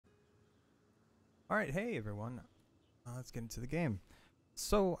Alright, hey everyone. Let's get into the game.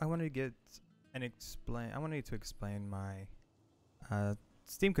 So I wanted to get I wanted to explain my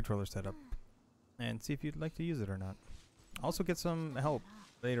Steam controller setup and see if you'd like to use it or not. Also get some help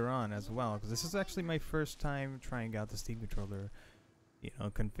later on as well, because this is actually my first time trying out the Steam controller,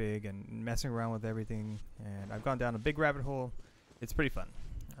 config and messing around with everything, and I've gone down a big rabbit hole. It's pretty fun.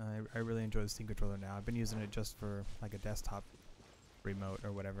 I really enjoy the Steam controller now. I've been using it just for like a desktop remote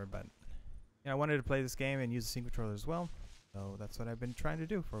or whatever, but I wanted to play this game and use the Steam controller as well, so that's what I've been trying to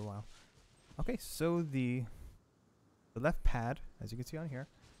do for a while. Okay, so the left pad, as you can see on here,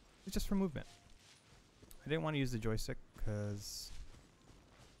 is just for movement. I didn't want to use the joystick because,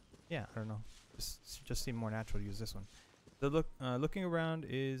 yeah, I don't know, just seemed more natural to use this one. The looking around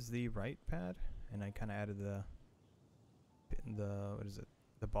is the right pad, and I kind of added the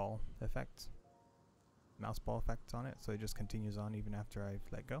the ball effect, mouse ball effect on it, so it just continues on even after I've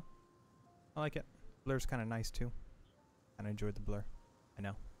let go. I like it. Blur's kind of nice too. Kind of enjoyed the blur. I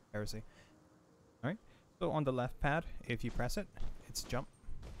know, heresy. Alright, so on the left pad, if you press it, it's jump.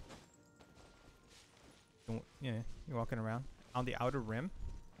 Yeah, you're walking around. On the outer rim,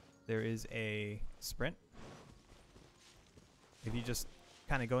 there is a sprint. If you just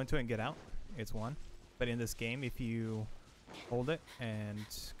kind of go into it and get out, it's one. But in this game, if you hold it and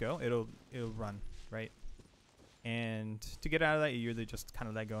go, it'll run, right? And to get out of that, you either just kind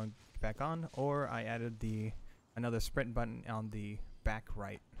of let go and get back on, or I added another sprint button on the back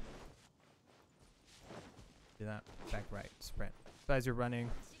right. See that? Back right, sprint. So as you're running,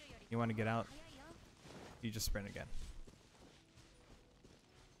 you want to get out, you just sprint again.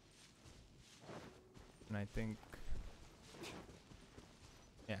 And I think,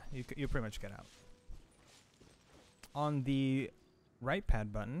 yeah, you pretty much get out. On the right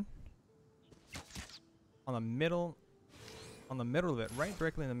pad button, on the middle of it, right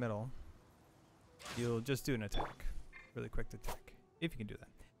directly in the middle, you'll just do an attack, really quick attack, if you can do that.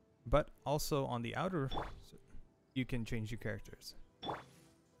 But also on the outer, you can change your characters,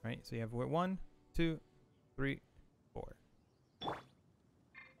 right? So you have 1, 2, 3, 4.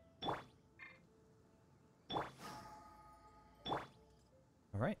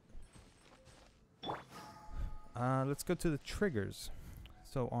 All right. Let's go to the triggers.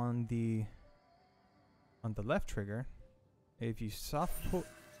 So on the left trigger, if you soft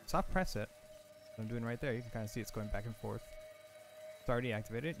press it, I'm doing right there, you can kind of see it's going back and forth. It's already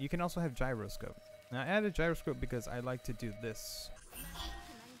activated. You can also have gyroscope. Now I added gyroscope because I like to do this.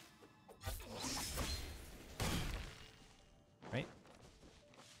 Right?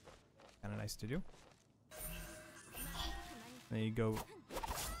 Kind of nice to do. Then you go.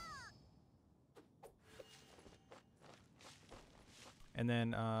 And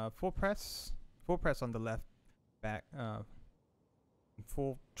then full press on the left back,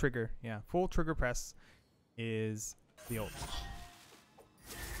 full trigger press is the ult.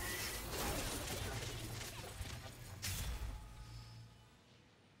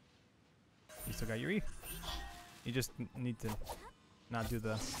 You still got your E. You just need to not do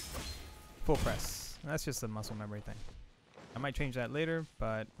the full press. That's just a muscle memory thing. I might change that later,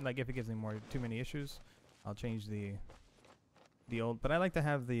 but like if it gives me too many issues, I'll change the ult. But I like to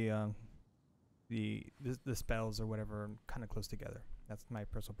have the spells or whatever kind of close together. That's my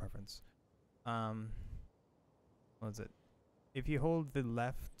personal preference. What is it? If you hold the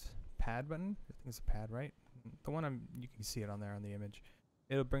left pad button, I think it's a pad, right? The one you can see it on there on the image.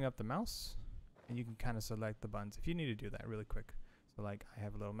 It'll bring up the mouse, and you can kind of select the buttons if you need to do that really quick. So like I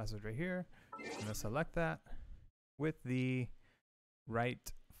have a little message right here. I'm gonna select that with the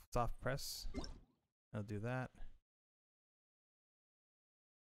right soft press. I'll do that.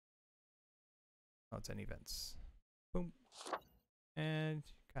 Oh, it's in events. Boom. And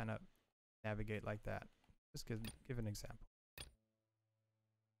kind of navigate like that. Just give an example.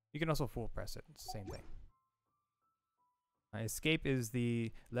 You can also full press it. It's the same thing. Escape is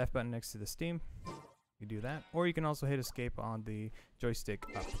the left button next to the Steam. You do that. Or you can also hit escape on the joystick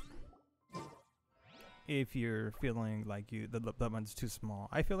up. If you're feeling like the button's too small.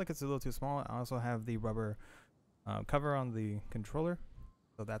 I feel like it's a little too small. I also have the rubber cover on the controller.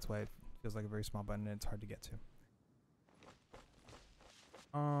 So that's why it feels like a very small button and it's hard to get to.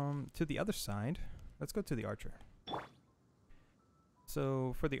 To the other side, let's go to the archer.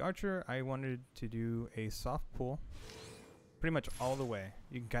 So for the archer, I wanted to do a soft pull pretty much all the way.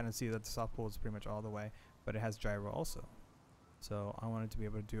 You can kind of see that the soft pull is pretty much all the way, but it has gyro also. So I wanted to be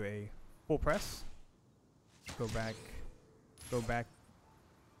able to do a full press, go back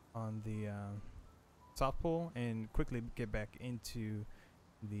on the soft pull, and quickly get back into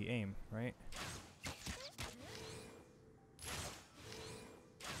the aim, right?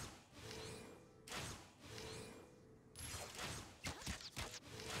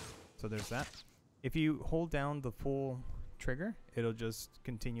 So there's that. If you hold down the full trigger, it'll just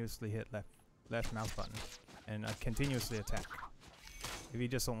continuously hit left mouse button and continuously attack. If you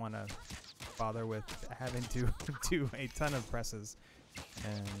just don't want to bother with having to do a ton of presses,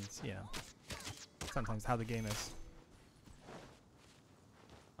 and you know, sometimes how the game is.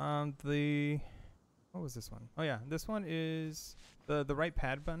 What was this one? Oh yeah, this one is the right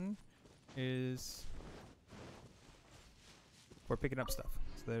pad button is for picking up stuff.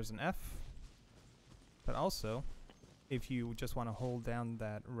 So there's an F, but also if you just want to hold down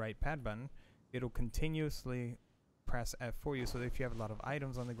that right pad button, it'll continuously press F for you. So if you have a lot of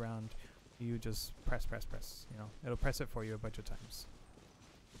items on the ground, you just press. You know, it'll press it for you a bunch of times,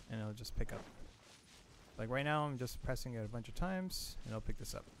 and it'll just pick up. Like right now, I'm just pressing it a bunch of times, and it'll pick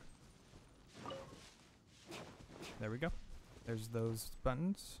this up. There we go. There's those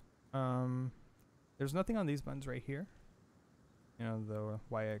buttons. There's nothing on these buttons right here. You know, the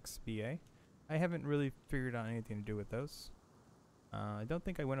YXBA. I haven't really figured out anything to do with those. I don't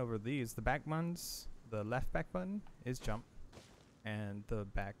think I went over these. The back buttons, the left back button is jump, and the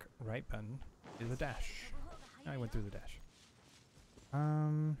back right button is a dash. I went through the dash.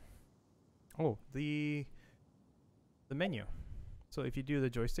 Oh, the menu. So if you do the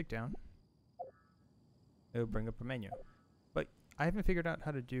joystick down, it'll bring up a menu. But I haven't figured out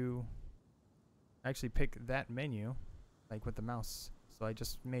how to actually pick that menu, like with the mouse. So I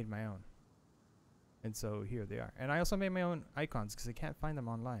just made my own. And so here they are. And I also made my own icons because I can't find them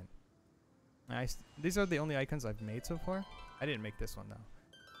online. These are the only icons I've made so far. I didn't make this one though.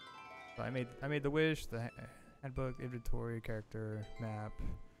 So I made the wish, the handbook, inventory, character, map,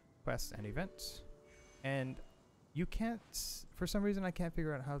 quest, and events. And you can't, for some reason I can't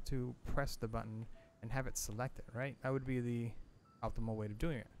figure out how to press the button and have it selected, right? That would be the optimal way of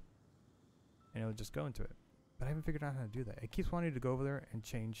doing it. And it'll just go into it. But I haven't figured out how to do that. It keeps wanting to go over there and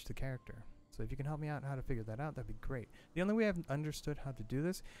change the character. So if you can help me out how to figure that out, that'd be great. The only way I've understood how to do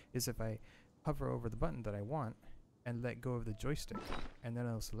this is if I hover over the button that I want and let go of the joystick, and then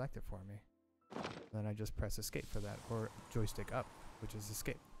it'll select it for me. Then I just press escape for that, or joystick up, which is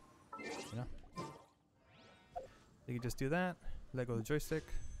escape. You know? You can just do that, let go of the joystick,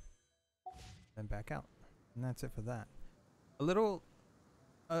 then back out. And that's it for that. A little,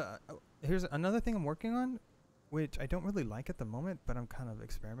 here's another thing I'm working on, which I don't really like at the moment, but I'm kind of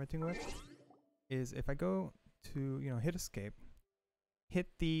experimenting with, is if I go to, you know, hit escape, hit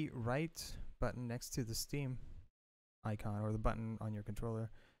the right button next to the Steam icon or the button on your controller,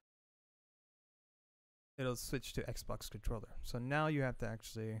 it'll switch to Xbox controller. So now you have to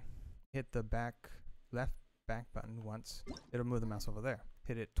actually hit the left back button once, it'll move the mouse over there.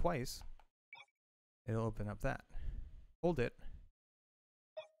 Hit it twice, it'll open up that. Hold it,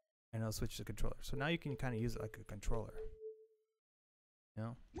 and it'll switch to controller. So now you can kind of use it like a controller. You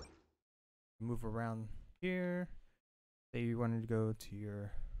know? Move around here. Say you wanted to go to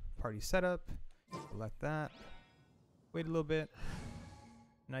your party setup, select that, wait a little bit.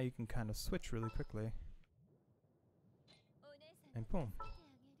 Now you can kind of switch really quickly. And boom.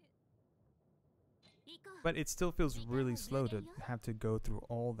 But it still feels really slow to have to go through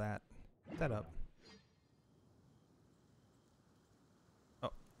all that setup.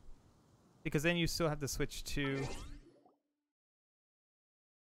 Oh. Because then you still have to switch to...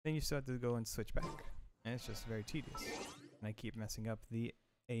 Then you still have to go and switch back. And it's just very tedious. And I keep messing up the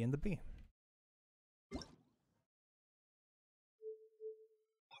A and the B.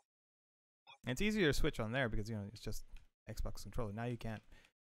 And it's easier to switch on there because, you know, it's just Xbox controller. Now you can't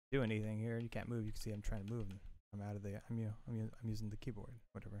do anything here. You can't move. You can see I'm trying to move, and I'm out of the. I'm using the keyboard,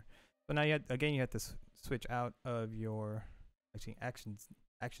 whatever. So now you have to switch out of your action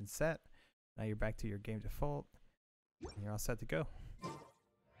set. Now you're back to your game default, and you're all set to go.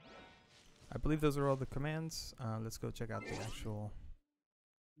 I believe those are all the commands. Let's go check out the actual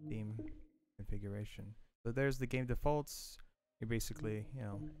theme configuration. So there's the game defaults. You're basically, you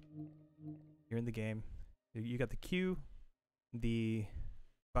know, you're in the game. You got the Q, the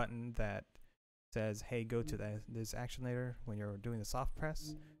button that says, hey, go to this action later when you're doing the soft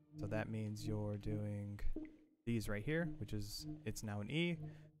press. So that means you're doing these right here, which is, it's now an E,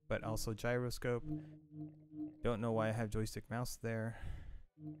 but also gyroscope. Don't know why I have joystick mouse there.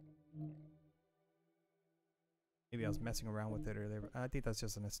 Maybe I was messing around with it earlier. I think that's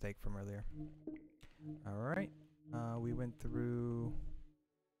just a mistake from earlier. Alright, we went through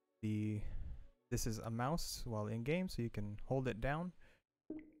this is a mouse while in game, so you can hold it down.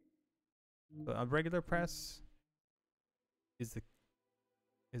 So a regular press is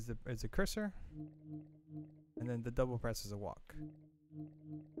the cursor, and then the double press is a walk.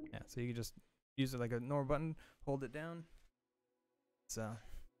 Yeah, so you can just use it like a normal button, hold it down. It's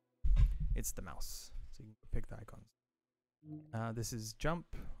it's the mouse. So you can pick the icons. This is jump.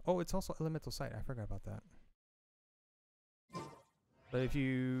 Oh, it's also elemental sight. I forgot about that. But if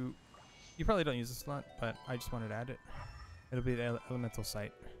you probably don't use this a lot, but I just wanted to add it. It'll be the elemental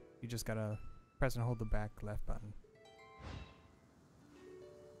sight. You just gotta press and hold the back left button.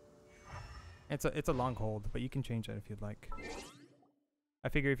 It's a long hold, but you can change that if you'd like. I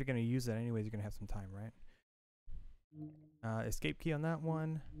figure if you're gonna use that anyways, you're gonna have some time, right? Escape key on that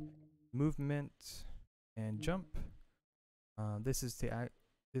one. Movement and jump.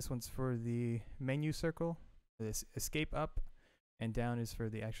 This one's for the menu circle. This escape up and down is for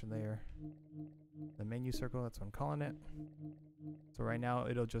the action layer. The menu circle, that's what I'm calling it. So right now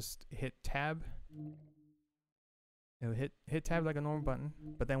it'll just hit tab. It'll hit tab like a normal button,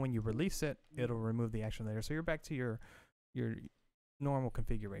 but then when you release it, it'll remove the action layer. So you're back to your normal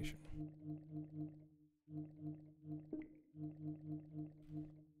configuration.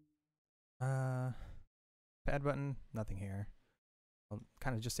 Pad button, nothing here. I'm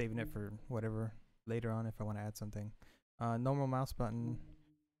kind of just saving it for whatever later on if I want to add something. Normal mouse button.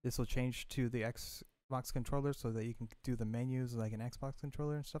 This will change to the Xbox controller so that you can do the menus like an Xbox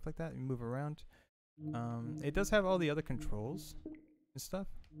controller and stuff like that. You move around. It does have all the other controls and stuff,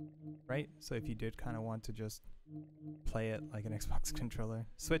 right? So if you did kind of want to just play it like an Xbox controller,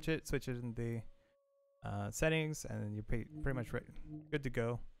 switch it in the settings, and then you're pretty much good to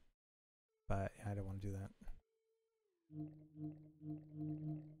go. But I don't want to do that.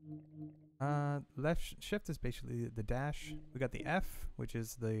 Left shift is basically the dash. We got the F, which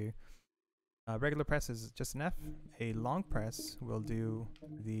is the regular press is just an F. A long press will do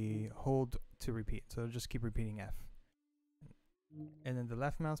the hold to repeat. So it'll just keep repeating F. And then the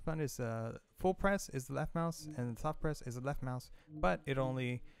left mouse button is full press is the left mouse, and the soft press is the left mouse. But it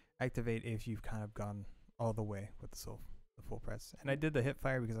only activate if you've kind of gone all the way with the full press. And I did the hip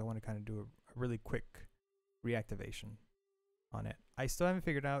fire because I want to kind of do a really quick reactivation on it. I still haven't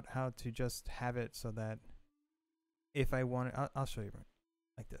figured out how to just have it so that if I want it, I'll show you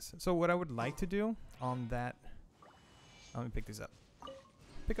like this. So what I would like to do on that, let me pick these up.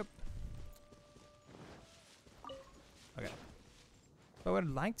 Pick up. Okay. But what I'd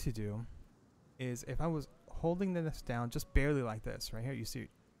like to do is if I was holding this down just barely like this, right here, you see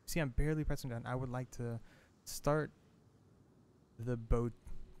I'm barely pressing down. I would like to start the bow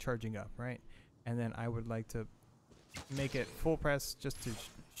charging up, right? And then I would like to make it full press just to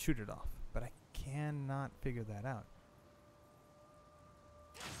shoot it off. But I cannot figure that out.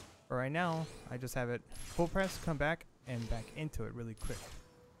 For right now, I just have it full press, come back, and back into it really quick.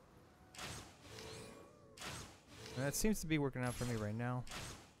 And that seems to be working out for me right now.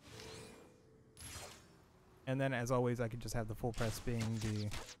 And then, as always, I could just have the full press being the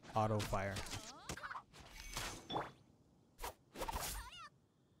auto fire.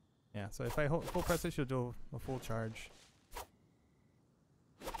 Yeah, so if I hold full press it, she'll do a full charge.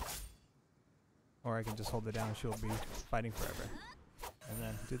 Or I can just hold it down and she'll be fighting forever. And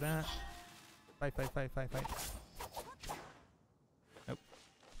then do that. Fight, fight, fight, fight, fight. Nope.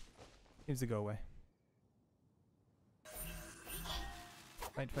 Seems to go away.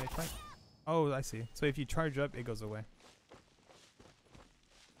 Fight, fight, fight. Oh, I see. So if you charge up, it goes away.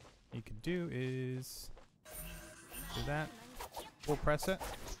 What you can do is do that. Full press it.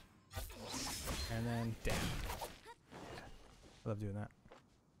 And then damn. Yeah. I love doing that.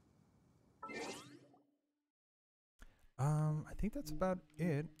 I think that's about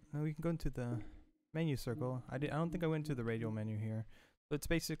it. Now we can go into the menu circle. I don't think I went to the radial menu here. So it's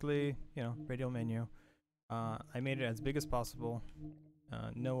basically, you know, radial menu. I made it as big as possible.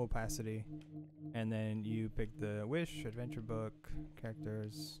 No opacity. And then you pick the wish, adventure book,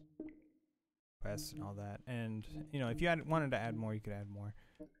 characters, quests, and all that. And, you know, if you wanted to add more, you could add more.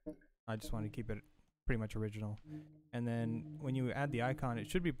 I just want to keep it pretty much original. And then when you add the icon, it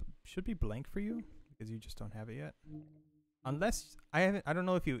should be blank for you because you just don't have it yet. Unless I don't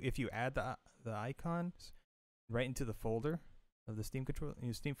know if you add the icons right into the folder of the Steam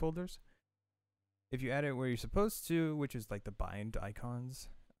Steam folders. If you add it where you're supposed to, which is like the bind icons,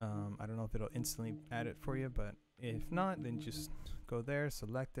 I don't know if it'll instantly add it for you, but if not, then just go there,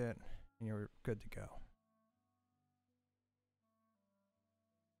 select it, and you're good to go.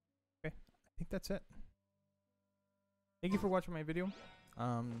 Okay, I think that's it. Thank you for watching my video.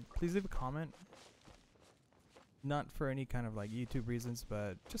 Please leave a comment. Not for any kind of like YouTube reasons,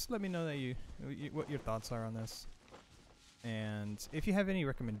 but just let me know that what your thoughts are on this. And if you have any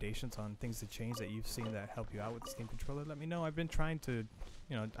recommendations on things to change that you've seen that help you out with the Steam controller, let me know. I've been trying to,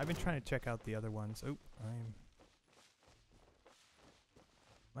 check out the other ones. Oh, I'm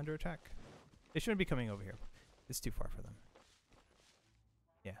under attack. They shouldn't be coming over here. It's too far for them.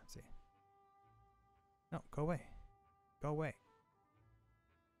 Yeah, see. No, go away. Go away.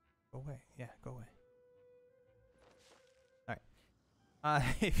 Go away. Yeah, go away.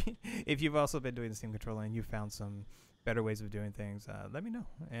 Alright. If you've also been doing the Steam controller and you found some better ways of doing things, let me know.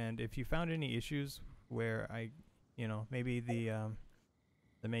 And if you found any issues where maybe the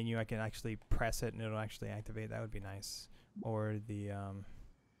menu, I can actually press it and it'll actually activate, that would be nice. Or the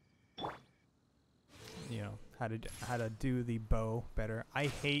how to do the bow better. I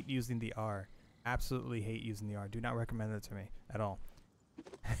hate using the R. Absolutely hate using the R. Do not recommend it to me at all.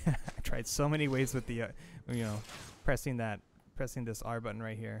 I tried so many ways with the pressing this R button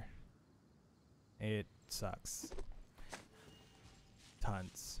right here. It sucks.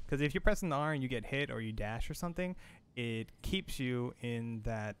 Tons. Because if you're pressing the R and you get hit or you dash or something, it keeps you in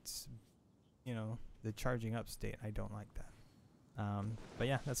that, the charging up state. I don't like that. But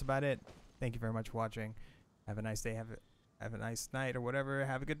yeah, that's about it. Thank you very much for watching. Have a nice day. Have a nice night or whatever.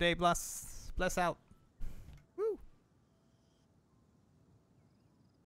 Have a good day. Bless out.